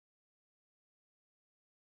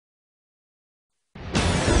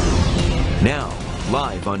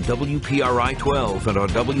live on WPRI 12 and on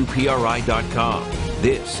WPRI.com.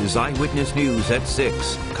 This is Eyewitness News at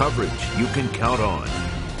 6. Coverage you can count on.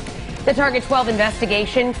 The Target 12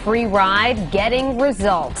 investigation, free ride, getting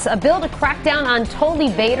results. A bill to crack down on toll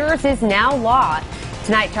evaders is now law.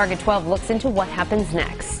 Tonight, Target 12 looks into what happens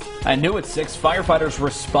next. And new at 6, firefighters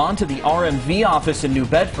respond to the RMV office in New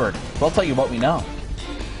Bedford. We'll tell you what we know.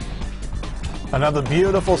 Another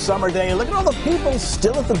beautiful summer day. Look at all the people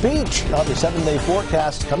still at the beach. Another 7-day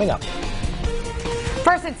forecast coming up.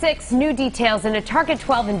 First at 6, new details in a Target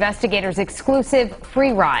 12 investigators exclusive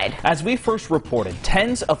free ride. As we first reported,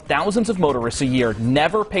 tens of thousands of motorists a year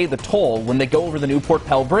never pay the toll when they go over the Newport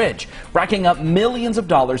Pell Bridge, racking up millions of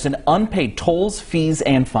dollars in unpaid tolls, fees,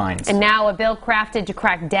 and fines. And now a bill crafted to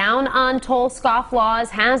crack down on toll scofflaws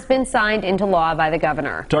has been signed into law by the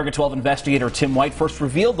governor. Target 12 investigator Tim White first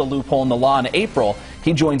revealed the loophole in the law in April.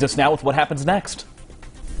 He joins us now with what happens next.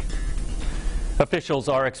 Officials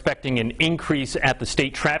are expecting an increase at the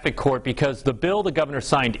state traffic court because the bill the governor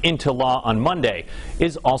signed into law on Monday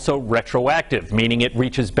is also retroactive, meaning it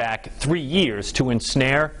reaches back 3 years to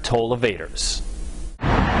ensnare toll evaders.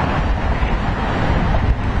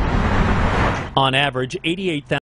 On average, 88,000